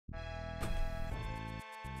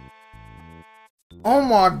Oh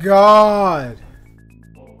my god.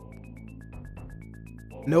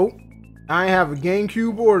 Nope. I ain't have a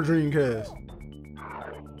GameCube or a Dreamcast.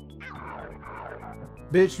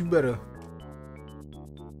 Bitch, you better.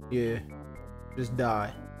 Yeah. Just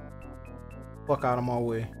die. Fuck out of my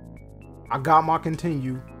way. I got my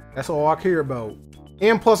continue. That's all I care about.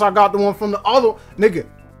 And plus I got the one from the other. Nigga.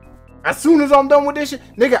 As soon as I'm done with this shit.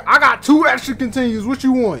 Nigga, I got 2 extra continues. What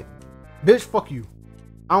you want? Bitch, fuck you.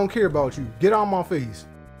 I don't care about you. Get out of my face.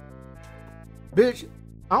 Bitch,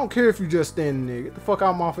 I don't care if you just standing there. Get the fuck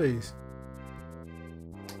out of my face.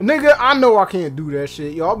 Nigga, I know I can't do that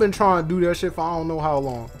shit. Y'all been trying to do that shit for I don't know how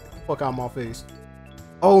long. Fuck out of my face.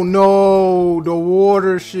 Oh no, the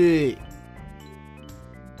water shit.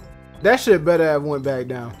 That shit better have went back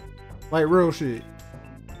down. Like real shit.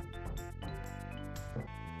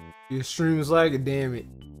 Your stream is lagging, damn it.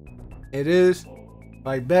 It is?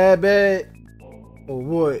 Like bad? Or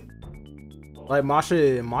what? Like my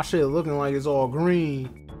shit looking like it's all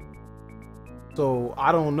green. So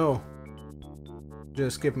I don't know.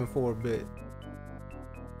 Just skipping for a bit.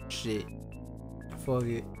 Shit. Fuck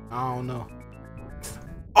it. I don't know.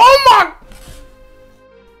 Oh my!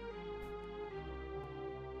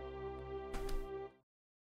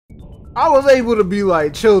 I was able to be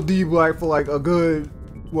like chill D Black for like a good,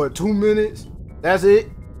 what, 2 minutes? That's it?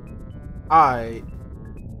 Alright.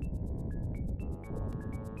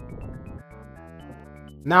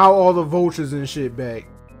 Now all the vultures and shit back.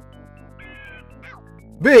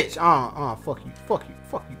 Bitch! Fuck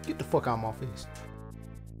you. Get the fuck out of my face.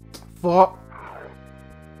 Fuck.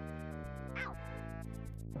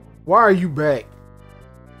 Why are you back?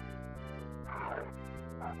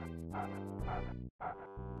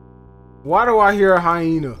 Why do I hear a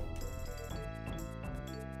hyena?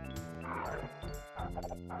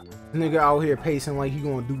 Nigga out here pacing like he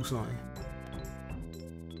gonna do something.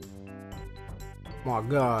 My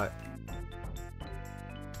god.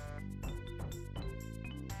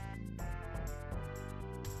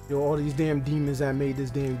 Yo, all these damn demons that made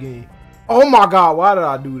this damn game. Oh my god, why did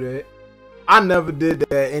I do that? I never did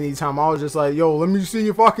that anytime. I was just like, yo, let me see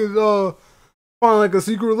if I can find like a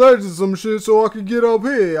secret ledge or some shit so I can get up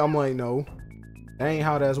here. I'm like, no. That ain't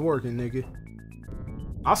how that's working, nigga.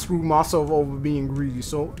 I screwed myself over being greedy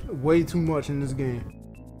so way too much in this game.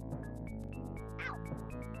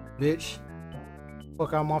 Bitch.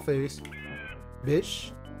 Fuck out my face.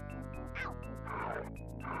 Bitch.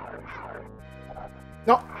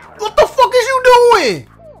 No. What the fuck is you doing?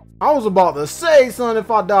 I was about to say, son,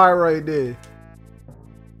 if I die right there.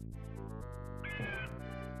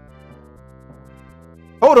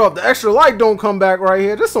 Hold up, the extra light don't come back right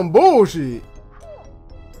here. This some bullshit.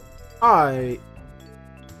 Alright.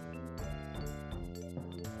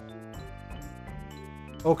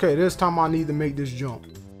 Okay, this time I need to make this jump.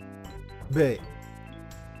 Bet.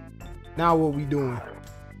 Now what we doing?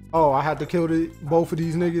 Oh, I had to kill both of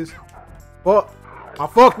these niggas. Fuck. I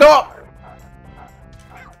fucked up.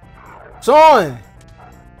 Son.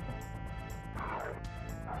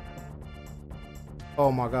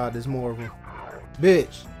 Oh my god, there's more of them.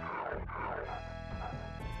 Bitch.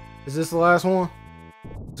 Is this the last one?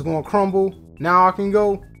 It's gonna crumble. Now I can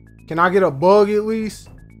go. Can I get a bug at least?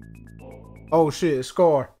 Oh shit,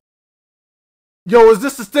 Scar. Yo, is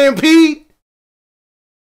this the stampede?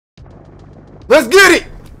 Let's get it!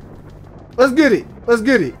 Let's get it! Let's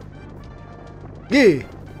get it! Yeah!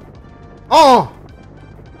 Oh!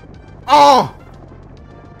 Oh!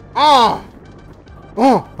 Oh!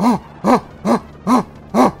 Oh! Oh! Oh! Oh! Oh!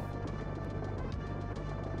 Oh!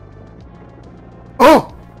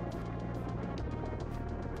 Oh!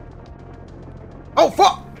 Oh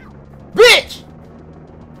fuck! Bitch!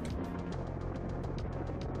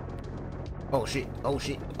 Oh shit! Oh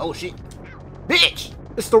shit! Oh shit! Bitch!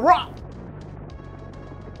 It's the Rock!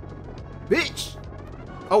 Bitch!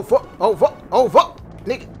 Oh fuck! Oh fuck! Oh fuck!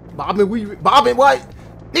 Nigga! Bob and weave! Bob and what?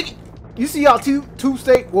 Nigga! You see how two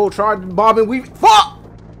state will try to bob and weave? Fuck!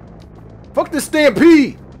 Fuck this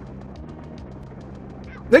stampede!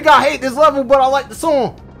 Nigga, I hate this level, but I like the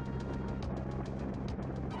song.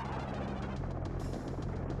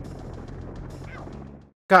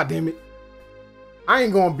 God damn it. I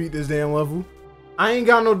ain't gonna beat this damn level. I ain't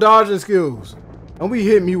got no dodging skills. Don't be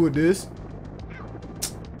hitting me with this.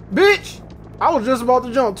 Bitch! I was just about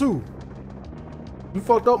to jump too. You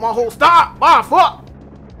fucked up my whole stop! Ah, fuck!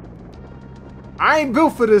 I ain't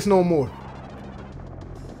built for this no more.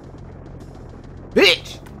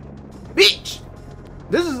 Bitch! Bitch!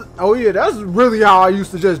 This is, oh yeah, that's really how I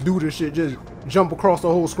used to just do this shit. Just jump across the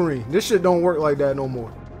whole screen. This shit don't work like that no more.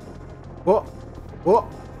 What? What?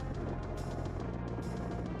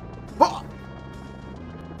 What?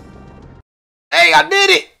 Hey! Yay, I did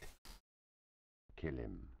it! Kill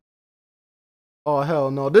him. Oh,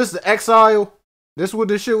 hell no. This is the Exile. This is what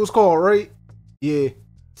this shit was called, right? Yeah.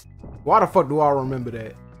 Why the fuck do I remember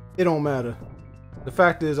that? It don't matter. The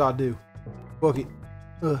fact is I do. Fuck it.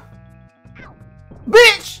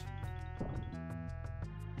 Bitch!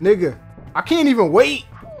 Nigga, I can't even wait.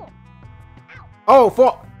 Oh,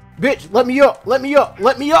 fuck. Bitch, let me up. Let me up.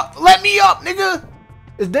 Let me up. Let me up, nigga.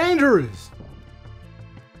 It's dangerous.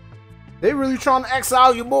 They really trying to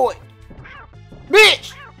exile your boy.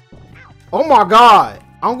 Bitch! Oh my god.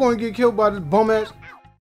 I'm going to get killed by this bum ass.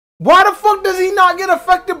 Why the fuck does he not get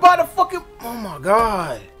affected by the fucking... Oh my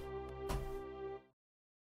god.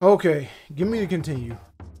 Okay, give me to continue.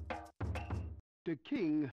 The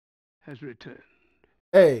king has returned.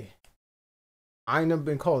 Hey, I ain't never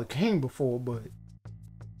been called a king before, but...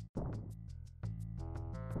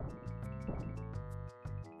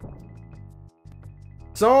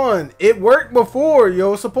 Son, it worked before,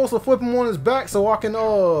 yo. It's supposed to flip him on his back so I can,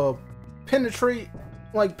 penetrate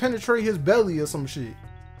his belly or some shit.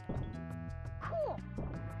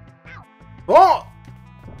 Oh!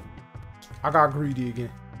 I got greedy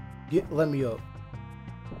again. Let me up.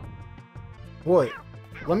 What?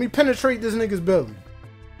 Let me penetrate this nigga's belly.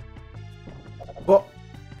 But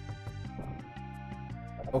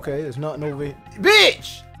okay, there's nothing over here.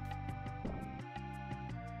 Bitch!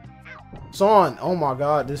 Son, oh my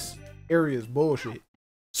god, this area is bullshit.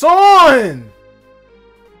 Son!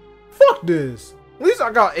 Fuck this. At least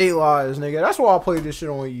I got 8 lives, nigga. That's why I play this shit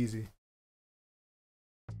on easy.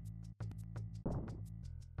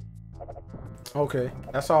 Okay,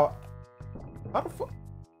 that's all. How the fuck?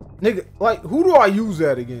 Nigga, like, who do I use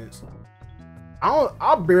that against?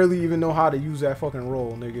 I barely even know how to use that fucking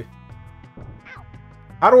roll, nigga.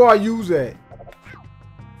 How do I use that?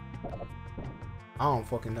 I don't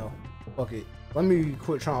fucking know. Fuck it. Let me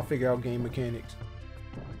quit trying to figure out game mechanics.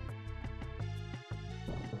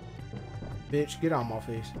 Bitch, get out of my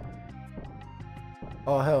face.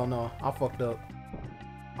 Oh, hell no. I fucked up.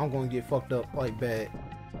 I'm gonna get fucked up like bad.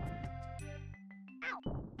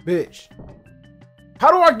 Bitch.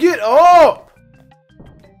 How do I get up?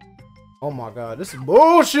 Oh my god, this is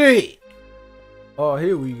bullshit. Oh,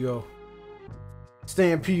 here we go.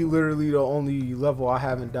 Stampede, literally the only level I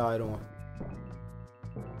haven't died on.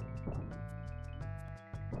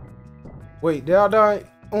 Wait, did I die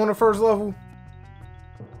on the first level?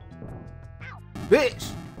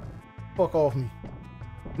 Bitch! Fuck off me.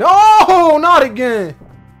 No, not again.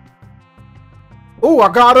 Oh,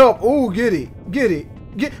 I got up. Oh, get it. Get it.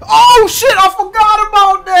 Oh shit, I forgot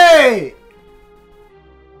about that!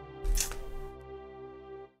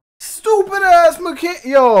 Stupid ass mechanic.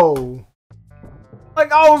 Yo.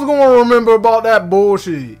 Like I was gonna remember about that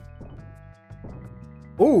bullshit.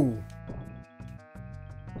 Ooh.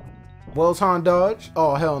 Well-timed dodge.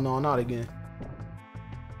 Oh hell no, not again.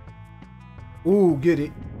 Ooh, get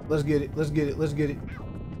it. Let's get it. Let's get it. Let's get it.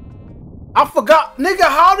 I forgot, nigga,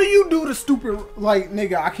 how do you do the stupid, like,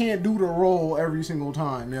 nigga, I can't do the roll every single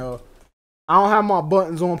time, yo. I don't have my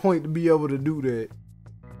buttons on point to be able to do that.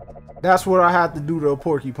 That's what I had to do to a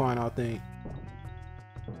porcupine, I think.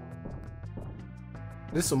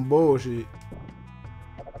 This some bullshit.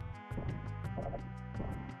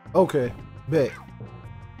 Okay, bet.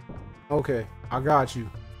 Okay, I got you.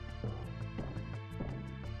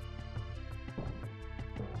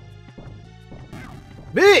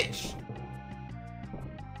 Bitch!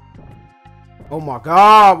 Oh my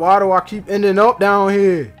god, why do I keep ending up down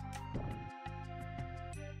here?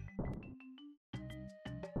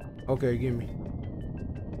 Okay, give me.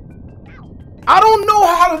 I don't know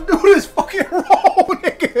how to do this fucking roll,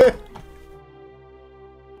 nigga.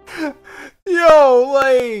 Yo,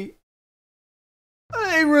 like,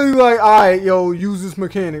 I ain't really like, alright, yo, use this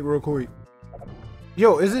mechanic real quick.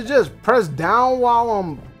 Yo, is it just press down while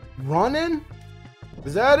I'm running?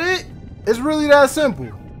 Is that it? It's really that simple.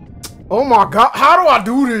 Oh my god, how do I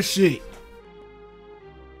do this shit?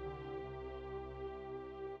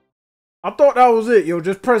 I thought that was it, yo.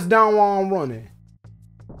 Just press down while I'm running.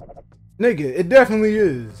 Nigga, it definitely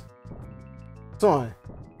is. Son,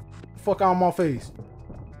 fuck out of my face.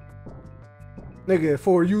 Nigga,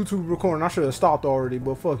 for a YouTube recording, I should have stopped already,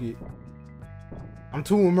 but fuck it. I'm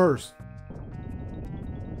too immersed.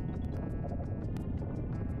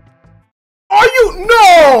 Are you?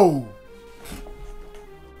 No!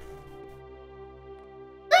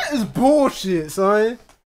 That is bullshit, son.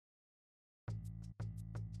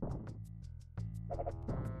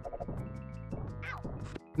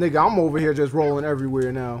 Nigga, I'm over here just rolling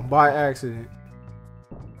everywhere now by accident.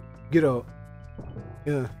 Get up.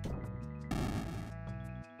 Yeah.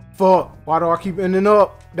 Fuck. Why do I keep ending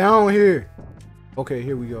up down here? Okay,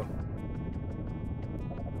 here we go.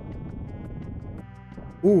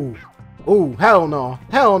 Ooh. Ooh, hell no.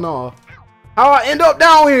 Hell no. How I end up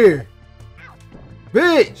down here?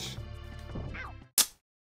 Bitch.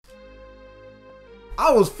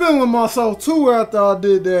 I was feeling myself too after I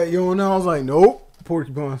did that, yo, and I was like, nope,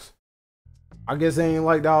 porcupines. I guess they ain't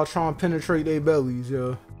like that. I was trying to penetrate their bellies,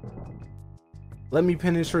 yo. Let me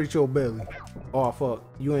penetrate your belly. Oh, fuck.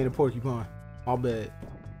 You ain't a porcupine. My bad.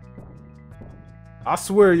 I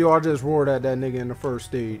swear, yo, I just roared at that nigga in the first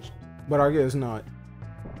stage. But I guess not.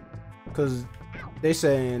 Because they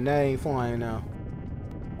saying that ain't flying now.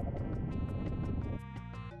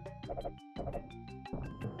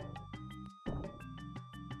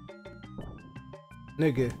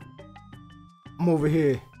 Nigga. I'm over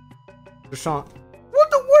here. Deshaun. Where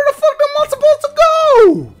the fuck am I supposed to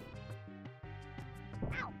go?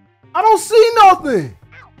 I don't see nothing.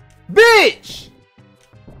 Bitch.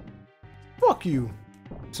 Fuck you.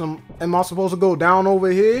 Am I supposed to go down over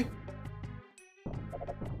here?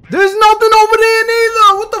 There's nothing over there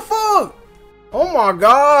neither. What the fuck? Oh my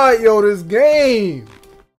god, yo, this game.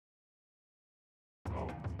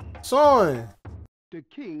 Son. The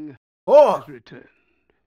king Fuck. has returned.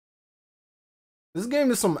 This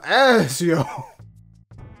game is some ass, yo.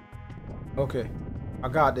 Okay. I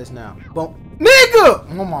got this now. Boom. Nigga!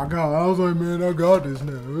 Oh my god. I was like, man, I got this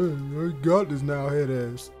now. I got this now, head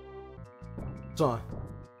ass. Son.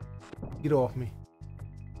 Get off me.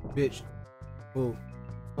 Bitch. Move.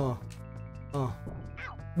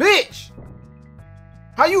 Bitch!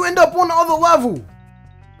 How you end up on the other level?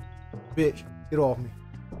 Bitch. Get off me.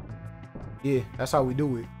 Yeah, that's how we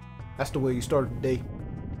do it. That's the way you start the day.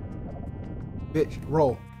 Bitch,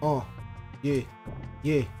 roll. Yeah.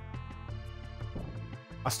 Yeah.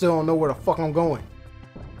 I still don't know where the fuck I'm going.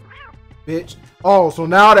 Bitch. Oh, so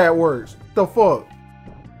now that works. The fuck?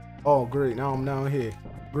 Oh, great. Now I'm down here.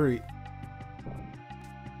 Great.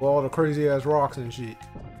 With all the crazy ass rocks and shit.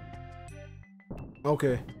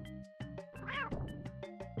 Okay.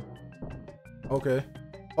 Okay.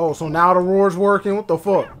 Oh, so now the roar's working? What the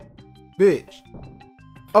fuck? Bitch.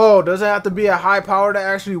 Oh, does it have to be a high power to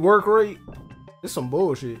actually work right? This some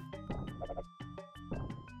bullshit.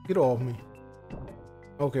 Get off me.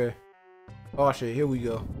 Okay. Oh shit, here we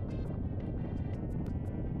go.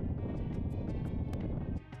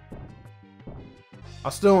 I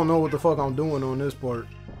still don't know what the fuck I'm doing on this part.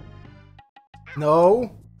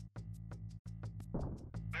 No.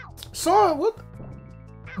 Son, what the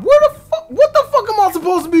fuck am I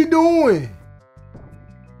supposed to be doing?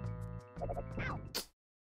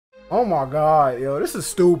 Oh my god, yo, this is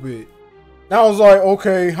stupid. I was like,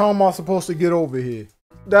 okay, how am I supposed to get over here?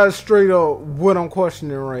 That's straight up what I'm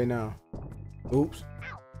questioning right now. Oops.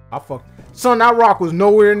 I fucked. Son, that rock was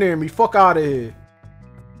nowhere near me. Fuck out of here.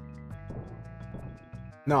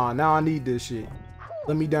 Nah, now I need this shit.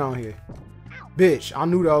 Let me down here. Bitch, I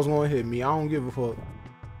knew that was gonna hit me. I don't give a fuck.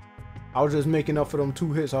 I was just making up for them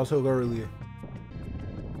 2 hits I took earlier.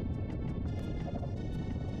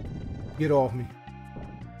 Get off me.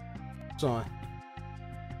 Son.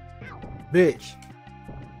 Bitch.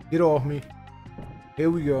 Get off me. Here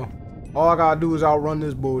we go. All I gotta do is outrun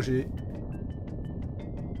this bullshit.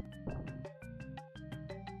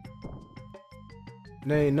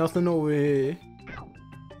 There ain't nothing over here.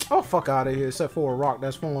 Oh, fuck out of here, except for a rock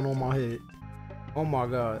that's falling on my head. Oh my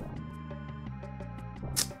god.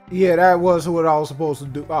 Yeah, that was what I was supposed to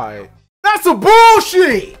do. Alright. That's a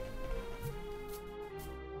bullshit!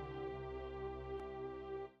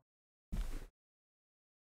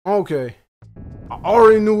 Okay. I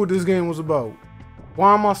already knew what this game was about.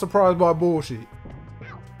 Why am I surprised by bullshit?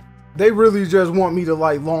 They really just want me to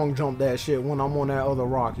like long jump that shit when I'm on that other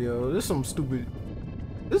rock, yo. This is some stupid.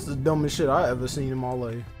 This is the dumbest shit I ever seen in my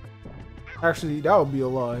life. Actually, that would be a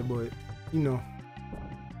lie, but you know.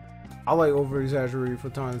 I like over exaggerating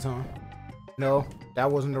from time to time. No, that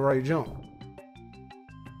wasn't the right jump.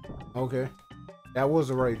 Okay. That was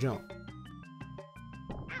the right jump.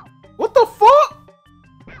 What the fuck?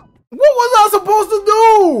 What was I supposed to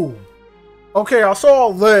do? Okay, I saw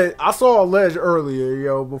a ledge earlier,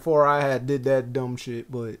 yo, before I had did that dumb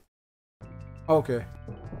shit, but okay.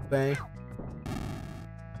 Bang.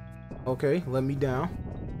 Okay, let me down.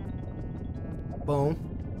 Boom.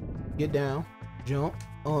 Get down. Jump.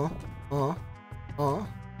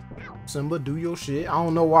 Simba, do your shit. I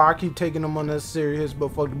don't know why I keep taking them unnecessary hits,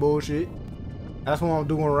 but fuck the bullshit. That's what I'm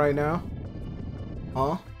doing right now.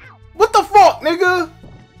 What the fuck, nigga?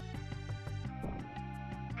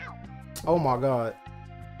 Oh my god.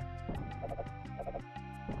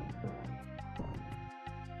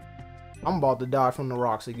 I'm about to die from the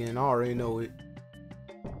rocks again. I already know it.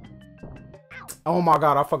 Oh my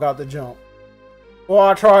god, I forgot to jump. Well,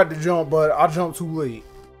 I tried to jump, but I jumped too late.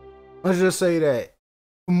 Let's just say that.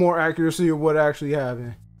 For more accuracy of what actually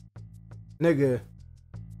happened. Nigga.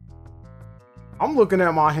 I'm looking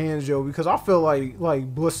at my hands, yo, because I feel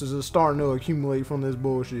like blisters are starting to accumulate from this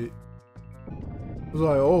bullshit. It's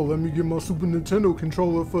like, oh, let me get my Super Nintendo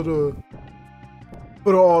controller for the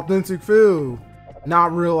authentic feel.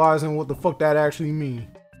 Not realizing what the fuck that actually mean.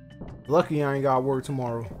 Lucky I ain't got work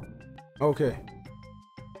tomorrow. Okay.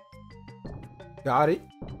 Got it.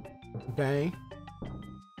 Bang.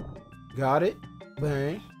 Got it.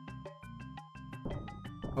 Bang.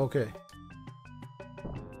 Okay.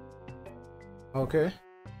 Okay.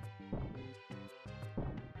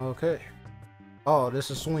 Okay. Oh,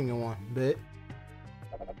 this is swinging one bit.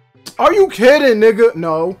 Are you kidding, nigga?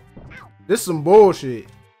 No. This is some bullshit.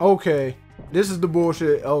 Okay. This is the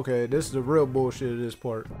bullshit. Okay, this is the real bullshit of this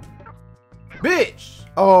part. Bitch!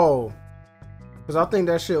 Oh. Because I think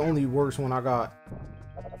that shit only works when I got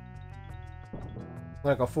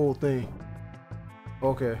like a full thing.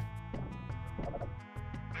 Okay.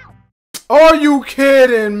 Are you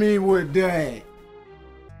kidding me with that?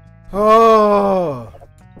 Oh.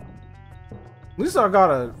 At least I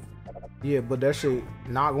got a... Yeah, but that shit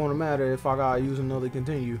not gonna matter if I gotta use another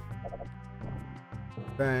continue.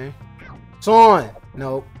 Bang. Son!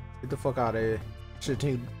 Nope. Get the fuck out of here. Shit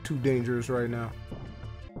ain't too dangerous right now.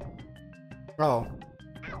 Oh.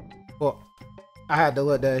 Well, I had to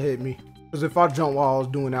let that hit me. Because if I jumped while I was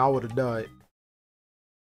doing that, I would have died.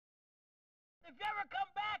 If you ever come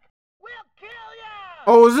back, we'll kill you!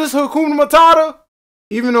 Oh, is this Hakuna Matata?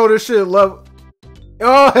 Even though this shit level...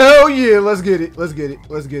 Oh, hell yeah. Let's get it. Let's get it.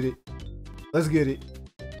 Let's get it. Let's get it.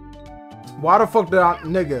 Why the fuck did I...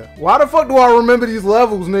 Nigga. Why the fuck do I remember these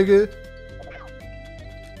levels, nigga?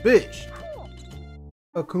 Bitch.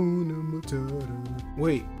 Hakuna Matata.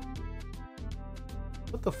 Wait.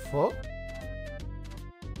 What the fuck?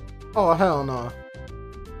 Oh, hell no.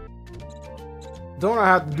 Don't I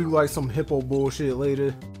have to do like some hippo bullshit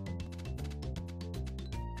later?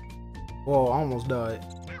 Whoa, I almost died.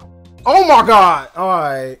 Oh my god!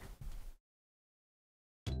 Alright.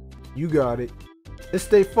 You got it. It's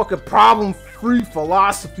they fucking problem-free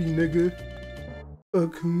philosophy, nigga.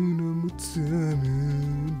 Hakuna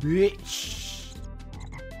Matata, bitch.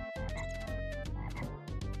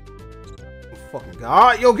 Oh, fucking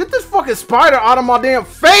god. Yo, get this fucking spider out of my damn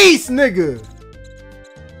face, nigga.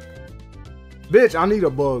 Bitch, I need a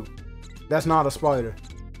bug. That's not a spider.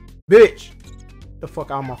 Bitch. The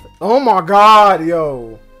fuck out of my face. Oh my god,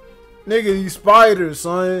 yo. Nigga, these spiders,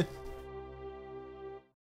 son.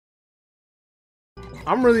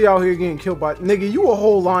 I'm really out here getting killed by... Nigga, you a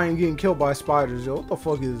whole lion getting killed by spiders, yo. What the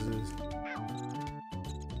fuck is this?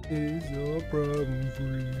 Is your problem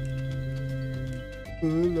free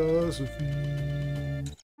philosophy?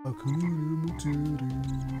 Hakuna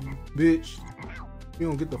Matata. Bitch. You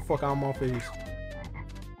don't get the fuck out of my face.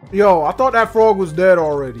 Yo, I thought that frog was dead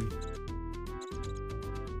already.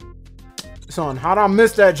 Son, how'd I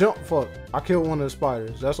miss that jump? Fuck. I killed one of the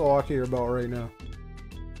spiders. That's all I care about right now.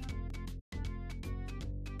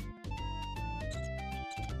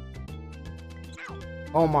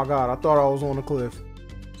 Oh my god, I thought I was on the cliff.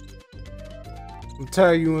 I'm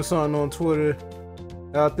tagging you in something on Twitter.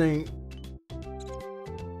 I think...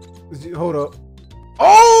 Hold up.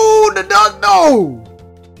 Oh, the duck, no!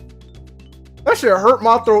 That shit hurt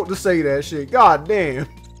my throat to say that shit. God damn.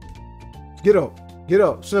 Get up. Get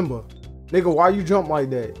up, Simba. Nigga, why you jump like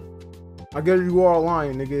that? I guess you are a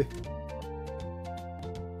lion, nigga.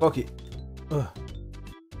 Fuck it. Ugh.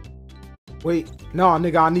 Wait. Nah,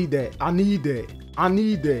 nigga, I need that. I need that. I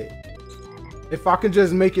need that. If I can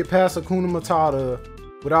just make it past Hakuna Matata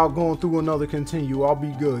without going through another continue, I'll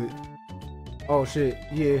be good. Oh shit.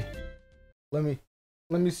 Yeah. Let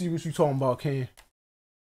me see what you talking about, Ken.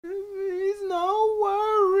 There's no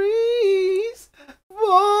worries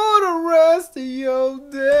for the rest of your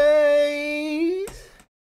days.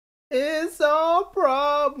 It's all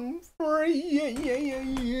problem free.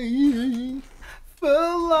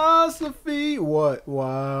 Philosophy. What?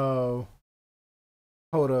 Wow.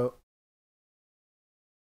 Hold up.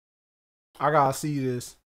 I gotta see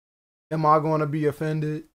this. Am I gonna be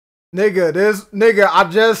offended? Nigga, nigga, I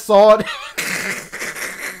just saw it.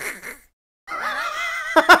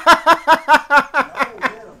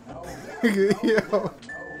 Yo.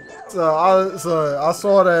 So I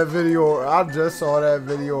saw that video. I just saw that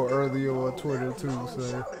video earlier on Twitter too.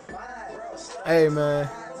 So, hey man,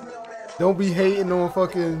 don't be hating on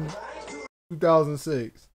fucking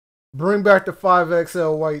 2006. Bring back the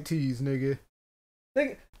 5XL white tees, nigga.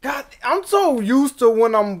 Nigga, God, I'm so used to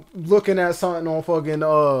when I'm looking at something on fucking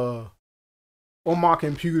on my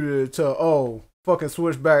computer to fucking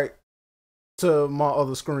switch back to my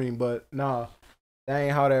other screen, but nah, that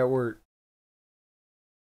ain't how that worked.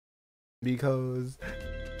 Because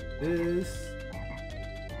this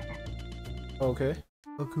okay.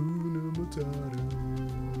 Hakuna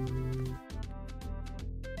Matata.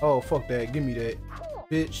 Oh fuck that, give me that,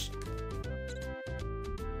 bitch.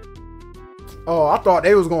 Oh, I thought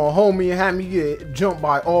they was gonna hold me and have me get jumped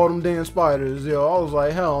by all them damn spiders, yo. I was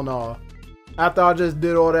like, hell no. After I just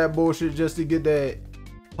did all that bullshit just to get that.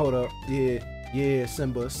 Hold up, yeah,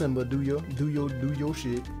 Simba, do your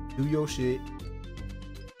shit, do your shit.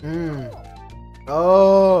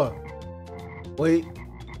 Oh, wait,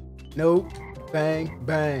 nope, bang,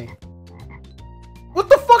 bang. What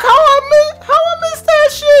the fuck? How I missed that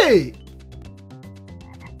shit?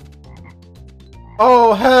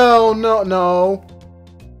 Oh hell no.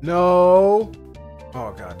 Oh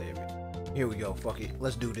god damn it. Here we go. Fuck it.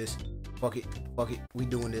 Let's do this. Fuck it. We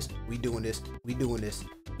doing this.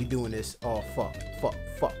 Oh fuck.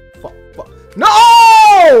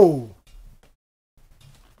 No!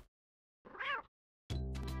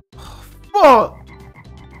 Fuck.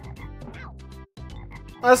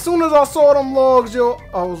 As soon as I saw them logs, yo,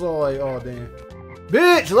 I was all like, oh damn.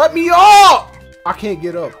 Bitch, let me up! I can't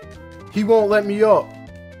get up. He won't let me up.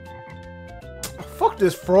 Fuck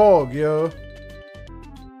this frog, yo.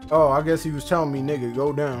 Oh, I guess he was telling me, nigga,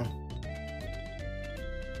 go down.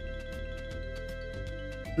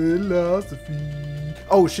 Philosophy.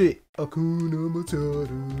 Oh shit. Hakuna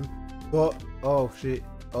Matata. Oh shit.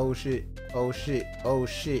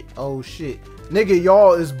 Nigga,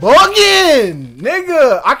 y'all is bugging!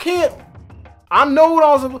 Nigga, I can't. I know what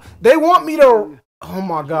I was. They want me to. Oh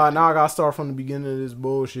my god, now I gotta start from the beginning of this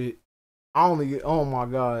bullshit. I only get. Oh my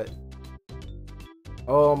god.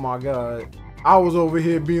 I was over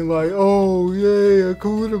here being like, oh yeah,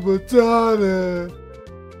 Hakuna Matata.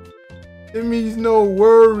 It means no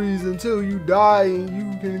worries until you die and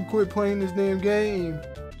you can quit playing this damn game.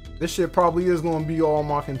 This shit probably is gonna be all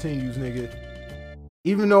my continues, nigga.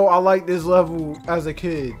 Even though I like this level as a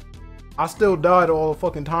kid, I still died all the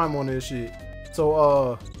fucking time on this shit.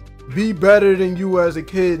 So, be better than you as a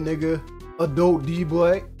kid, nigga. Adult D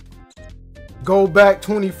Black. Go back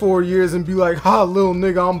 24 years and be like, ha, little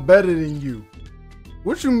nigga, I'm better than you.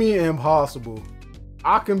 What you mean impossible?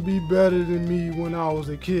 I can be better than me when I was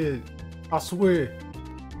a kid. I swear.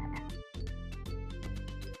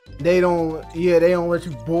 They don't let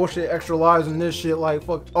you bullshit extra lives in this shit like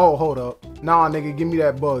fuck. Oh, hold up. Nah, nigga, give me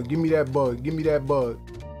that bug. Nigga.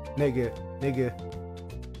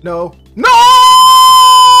 No.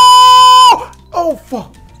 Oh,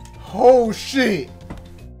 fuck. Oh, shit.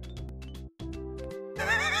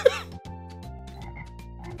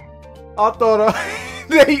 I thought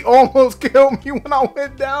they almost killed me when I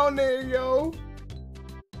went down there, yo.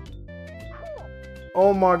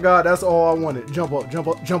 Oh my god, that's all I wanted. Jump up.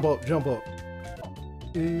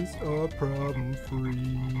 It's a problem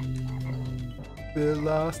free.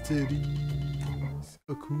 Velocities.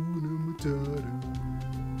 Hakuna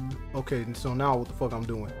Matata. Okay, so now what the fuck I'm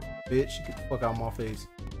doing? Bitch, get the fuck out of my face.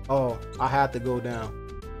 Oh, I had to go down.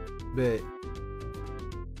 Bet.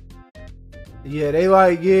 Yeah, they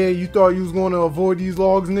like, yeah, you thought you was gonna avoid these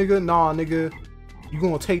logs, nigga? Nah, nigga. You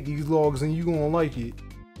gonna take these logs and you gonna like it.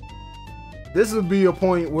 This would be a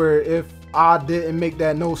point where if I didn't make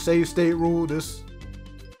that no save state rule, this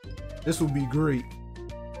would be great.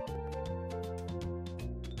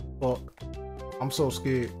 Fuck. I'm so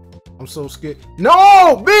scared.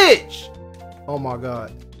 No, bitch! Oh my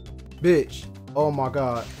god. Bitch. Oh my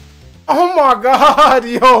god. Oh my god,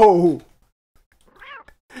 yo!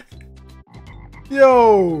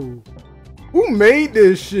 Yo! Who made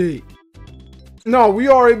this shit? No, we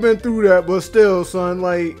already been through that, but still, son,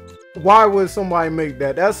 like, why would somebody make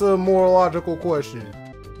that? That's a more logical question.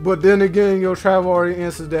 But then again, yo, Trav already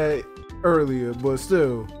answered that earlier, but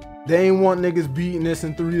still. They ain't want niggas beating this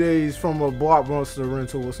in 3 days from a Blockbuster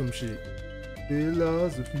rental or some shit.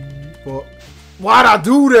 Philosophy. Fuck. Why'd I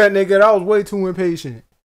do that, nigga? That was way too impatient.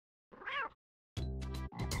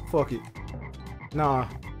 Fuck it. Nah.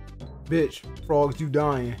 Bitch. Frogs, you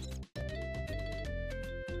dying.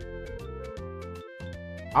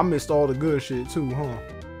 I missed all the good shit too, huh?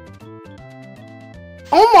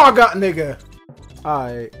 Oh my god, nigga!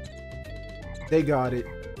 Alright. They got it.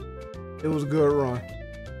 It was a good run.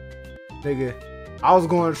 Nigga, I was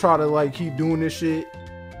going to try to like keep doing this shit.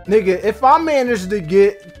 Nigga, if I managed to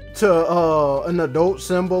get to an adult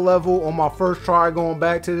Simba level on my first try going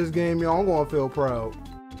back to this game, yo, I'm going to feel proud.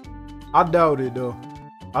 I doubt it though.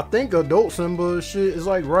 I think adult Simba shit is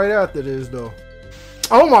like right after this though.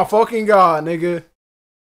 Oh my fucking god, nigga.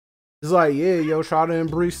 It's like, yeah, yo, try to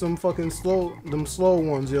embrace them fucking slow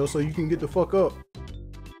ones, yo, so you can get the fuck up.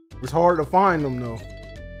 It's hard to find them though.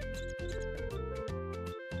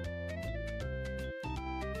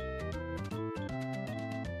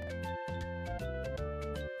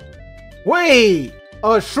 Wait,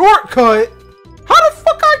 a shortcut? How the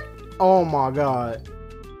fuck oh my god.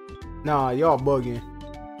 Nah, y'all bugging.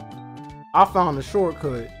 I found a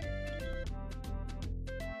shortcut.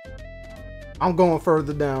 I'm going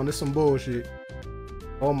further down. This is some bullshit.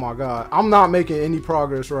 Oh my god. I'm not making any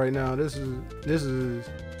progress right now. This is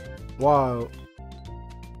wild.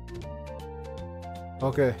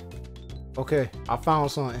 Okay. Okay. I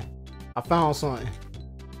found something. I found something.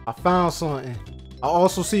 I found something. I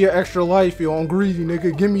also see an extra life, yo. I'm greedy,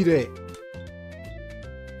 nigga. Give me that.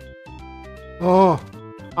 Oh,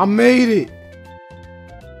 I made it.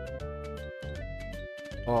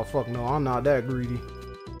 Oh, fuck no. I'm not that greedy.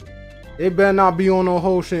 They better not be on no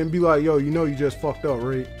whole shit and be like, yo, you know you just fucked up,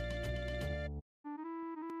 right?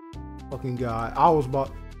 Fucking god. I was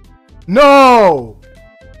about... No!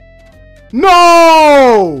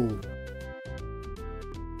 No!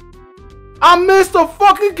 I missed a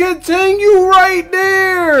fucking continue right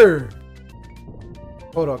there!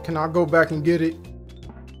 Hold up. Can I go back and get it?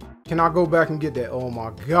 Can I go back and get that? Oh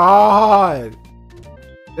my god.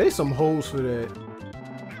 They some hoes for that.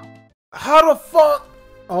 How the fuck?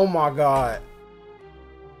 Oh my god.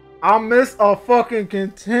 I missed a fucking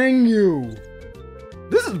continue.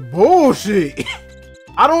 This is bullshit.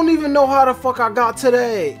 I don't even know how the fuck I got to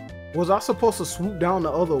that. Was I supposed to swoop down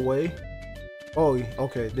the other way? Oh,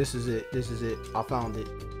 okay. This is it. This is it. I found it.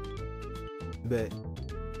 Bet.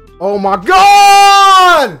 Oh my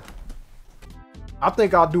god! I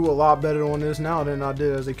think I'll do a lot better on this now than I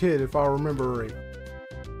did as a kid, if I remember right.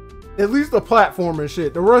 At least the platform and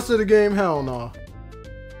shit. The rest of the game, hell no.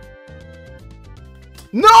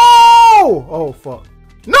 No! Oh, fuck.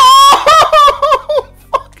 No!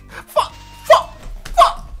 Fuck! Fuck! Fuck!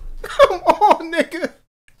 Fuck! Come on, nigga!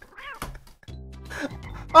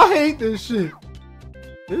 I hate this shit.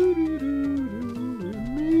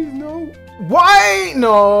 No. Why?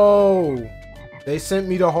 No! They sent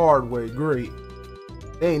me the hard way. Great.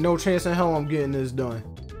 There ain't no chance in hell I'm getting this done.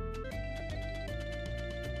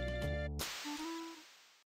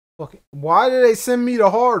 Fuck. Why did they send me the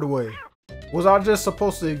hard way? Was I just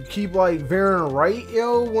supposed to keep like veering right,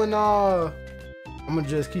 yo, when I'm gonna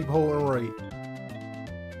just keep holding right.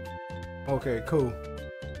 Okay, cool.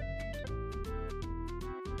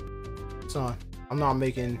 Son, I'm not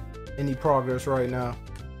making any progress right now.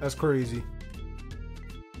 That's crazy.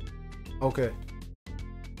 Okay.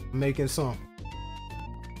 I'm making some.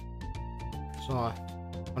 Son,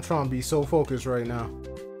 I'm trying to be so focused right now.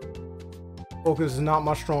 Focus is not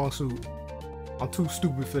my strong suit. I'm too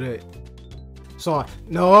stupid for that. Son,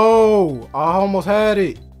 no! I almost had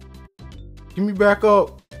it. Give me back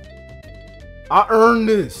up. I earned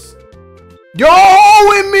this. Yo,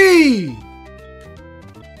 with me!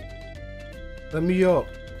 Let me up.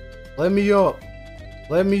 Let me up.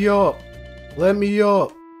 Let me up. Let me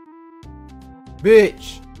up.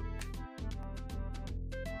 Bitch.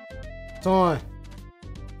 Son,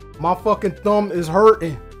 my fucking thumb is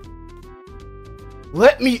hurting.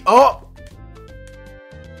 Let me up.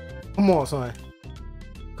 Come on, son.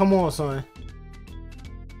 Come on, son.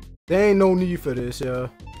 There ain't no need for this, yeah.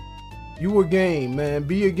 You a game, man.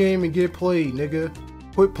 Be a game and get played, nigga.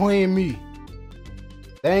 Quit playing me.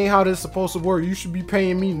 That ain't how this supposed to work. You should be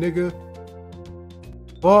paying me, nigga.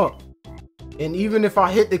 Fuck. And even if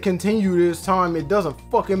I hit the continue this time, it doesn't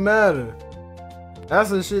fucking matter. That's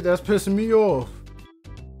the shit that's pissing me off.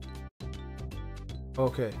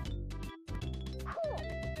 Okay.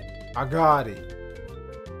 I got it.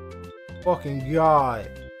 Fucking God.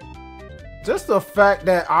 Just the fact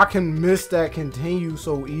that I can miss that continue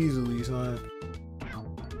so easily, son.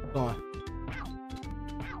 Son.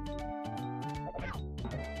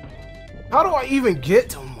 How do I even get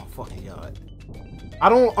to him? Oh my fucking God. I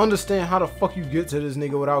don't understand how the fuck you get to this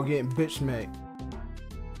nigga without getting bitch smacked.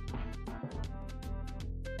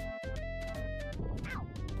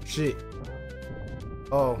 Shit.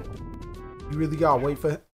 Oh. You really gotta wait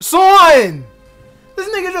for him. Son! This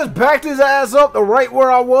nigga just backed his ass up to right where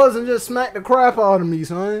I was and just smacked the crap out of me,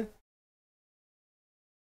 son.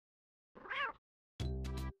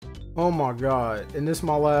 Oh my God. And this is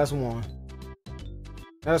my last one.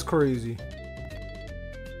 That's crazy.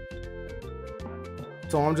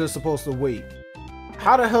 So I'm just supposed to wait.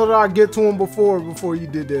 How the hell did I get to him before you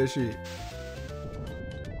did that shit?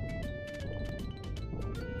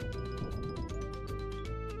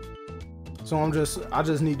 So I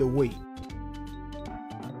just need to wait.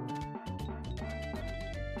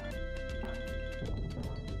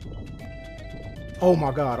 Oh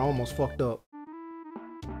my god, I almost fucked up.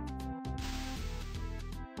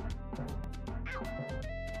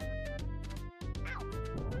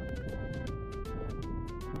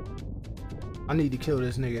 I need to kill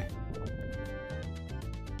this nigga.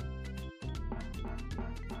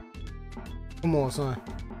 Come on, son.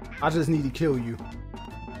 I just need to kill you.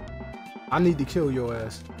 I need to kill your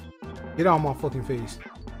ass. Get out of my fucking face.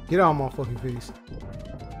 Get out of my fucking face.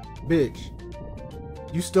 Bitch.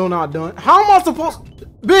 You still not done? How am I supposed to?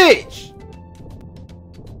 Bitch!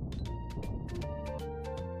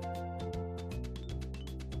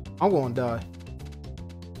 I'm gonna die.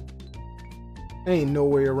 Ain't no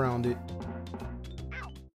way around it.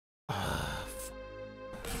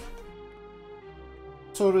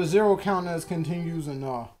 So the zero count as continues and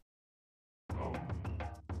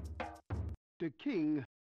The king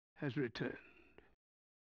has returned.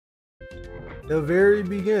 the very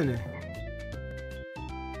beginning.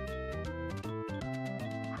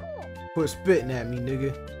 Quit spitting at me,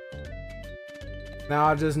 nigga. Now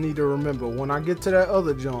I just need to remember when I get to that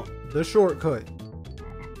other jump, the shortcut.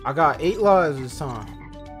 I got 8 lives this time.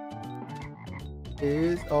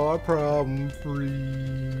 It's our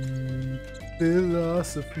problem-free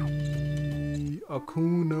philosophy.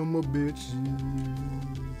 Akuna my bitches.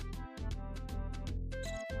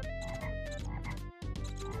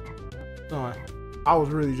 Son, I was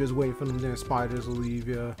really just waiting for them damn spiders to leave,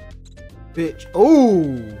 yeah. Bitch.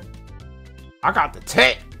 Ooh! I got the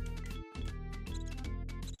tech!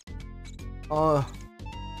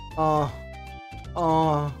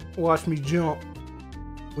 Watch me jump.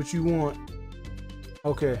 What you want?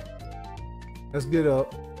 Okay. Let's get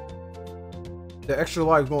up. The extra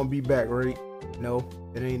life gonna be back, right? No,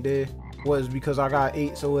 it ain't dead. What, is because I got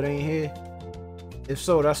 8 so it ain't here? If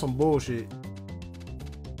so, that's some bullshit.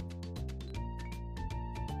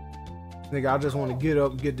 Nigga, I just want to get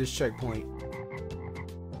up and get this checkpoint.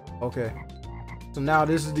 Okay. So now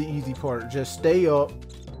this is the easy part. Just stay up,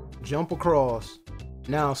 jump across.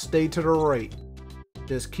 Now stay to the right.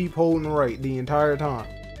 Just keep holding right the entire time.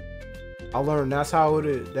 I learned that's how it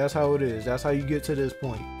is. That's how it is. That's how you get to this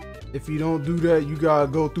point. If you don't do that, you gotta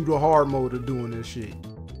go through the hard mode of doing this shit.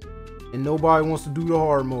 And nobody wants to do the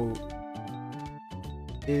hard mode.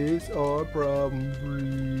 It's our problem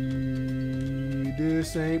free.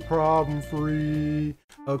 This ain't problem free.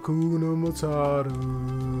 Hakuna Matata.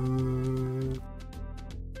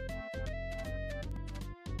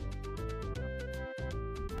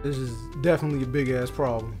 This is definitely a big ass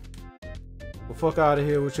problem. But fuck out of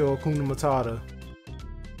here with your Hakuna Matata.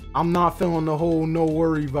 I'm not feeling the whole no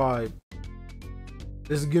worry vibe.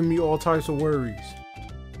 This is giving me all types of worries.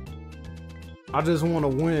 I just want to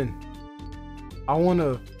win. I want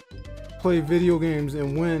to play video games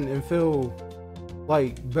and win and feel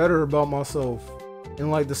like better about myself in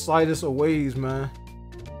like the slightest of ways, man.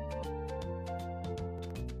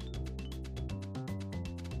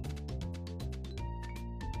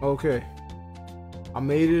 Okay, I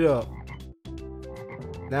made it up.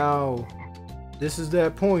 Now, this is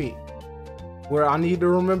that point where I need to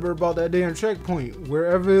remember about that damn checkpoint,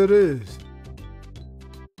 wherever it is.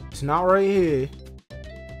 It's not right here.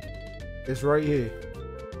 It's right here.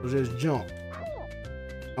 So just jump.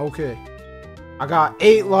 Okay. I got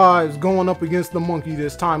 8 lives going up against the monkey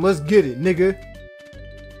this time. Let's get it, nigga.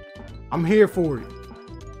 I'm here for it.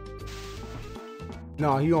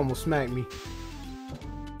 Nah, he almost smacked me.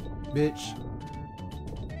 Bitch.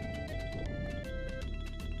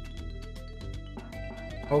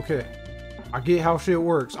 Okay. I get how shit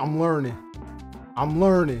works. I'm learning. I'm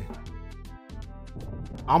learning.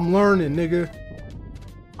 I'm learning, nigga.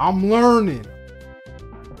 I'm learning.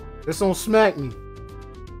 This don't smack me.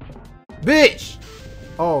 Bitch!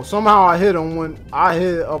 Oh, somehow I hit him when I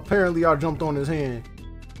hit. Apparently, I jumped on his hand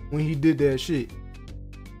when he did that shit.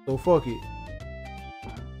 So fuck it.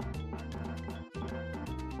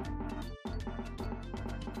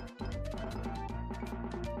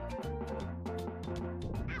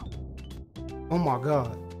 Oh my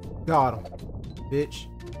god. Got him. Bitch.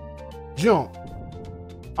 Jump.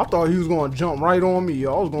 I thought he was gonna jump right on me.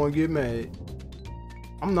 I was gonna get mad.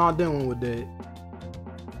 I'm not dealing with that.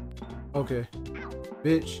 Okay.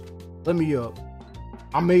 Bitch. Let me up.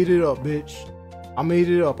 I made it up, bitch. I made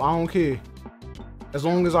it up. I don't care. As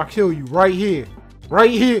long as I kill you right here.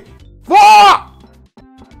 Right here. Fuck!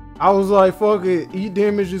 I was like, fuck it. Eat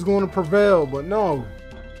damage is gonna prevail, but no.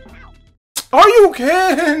 Are you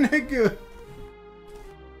kidding, nigga?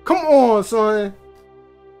 Come on, son.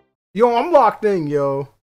 Yo, I'm locked in, yo.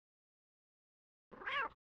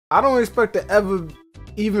 I don't expect to ever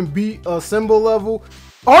even beat a symbol level.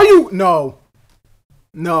 Are you? No.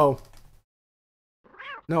 No.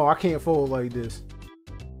 No, I can't fold like this.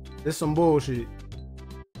 This some bullshit.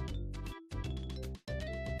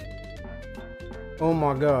 Oh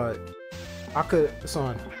my god. I could,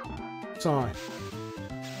 son.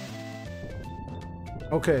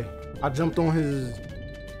 Okay, I jumped on his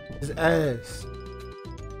ass.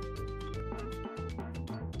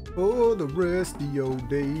 For the rest of your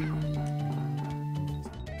days,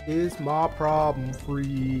 it's my problem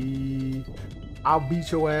free. I'll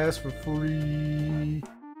beat your ass for free.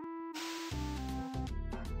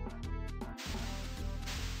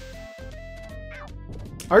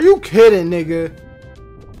 Are you kidding, nigga?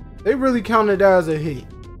 They really counted that as a hit.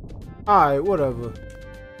 Alright, whatever.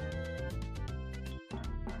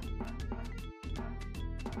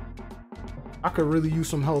 I could really use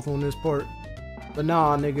some health on this part. But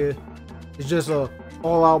nah, nigga. It's just a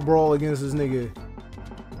all-out brawl against this nigga.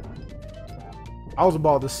 I was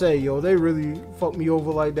about to say, yo, they really fucked me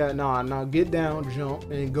over like that. Nah, now get down,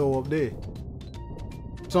 jump, and go up there.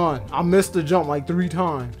 Son, I missed the jump like 3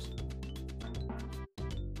 times.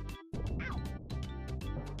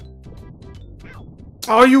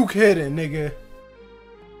 Are you kidding, nigga?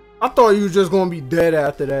 I thought you was just gonna be dead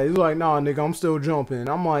after that. He's like, nah, nigga, I'm still jumping.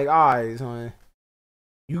 I'm like, alright, son.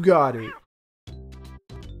 You got it.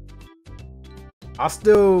 I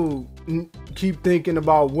still keep thinking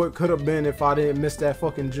about what could have been if I didn't miss that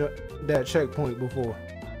fucking that checkpoint before.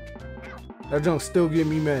 That junk still get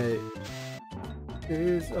me mad.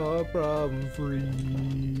 It's a problem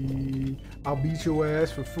free. I'll beat your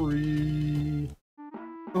ass for free.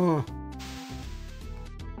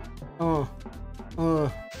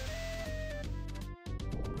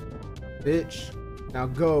 Bitch, now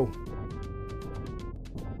go.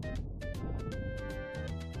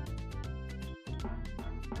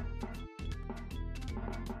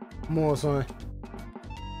 Come on, son.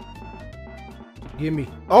 Give me.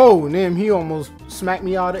 Oh, damn, he almost smacked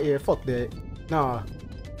me out of the air. Fuck that. Nah,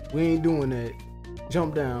 we ain't doing that.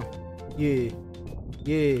 Jump down. Yeah.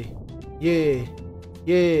 Yeah. Yeah.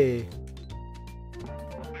 Yeah.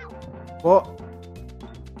 Well,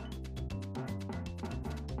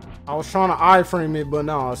 I was trying to iframe it, but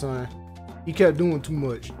nah, son. He kept doing too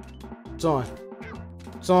much. Son.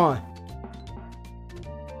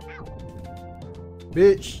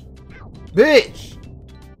 Bitch. Bitch!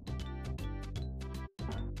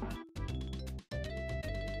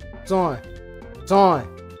 Son.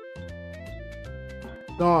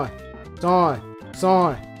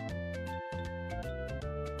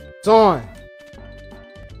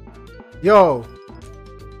 Yo.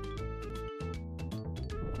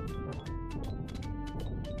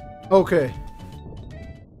 Okay.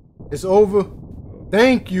 It's over.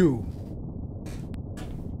 Thank you.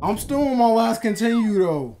 I'm still on my last continue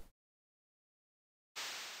though.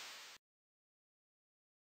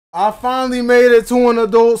 I finally made it to an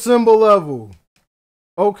adult symbol level.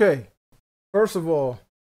 Okay. First of all,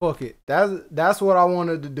 fuck it. That's what I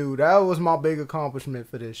wanted to do. That was my big accomplishment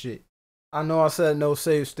for this shit. I know I said no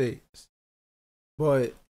save states,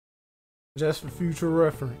 but just for future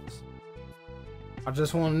reference, I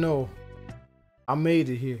just want to know I made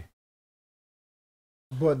it here.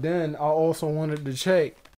 But then I also wanted to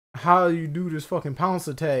check how you do this fucking pounce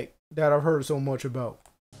attack that I've heard so much about.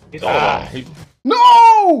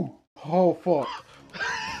 No! Oh fuck.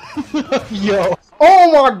 Yo.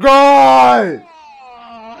 Oh my god!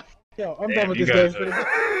 Yo, I'm done with this game for the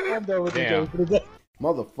day. I'm done with this game for the day.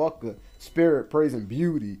 Motherfucker, spirit praising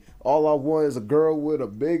beauty. All I want is a girl with a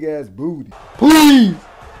big ass booty. Please!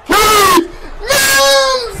 Please!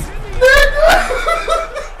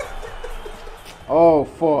 Oh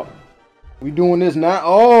fuck. We doing this now?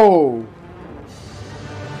 Oh!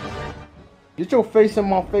 Get your face in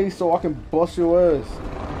my face so I can bust your ass.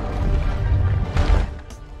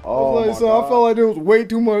 Oh, I was like, son, I felt like there was way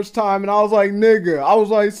too much time, and I was like, nigga. I was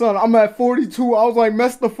like, son, I'm at 42. I was like,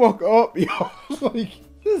 mess the fuck up, yo. I was like,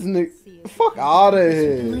 this nigga, fuck out of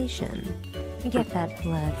here. Get that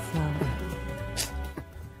blood flowing.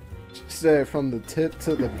 She said from the tip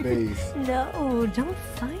to the base. No, don't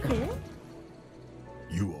fight it.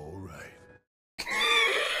 You all right?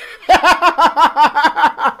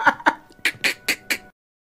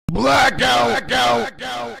 Blackout!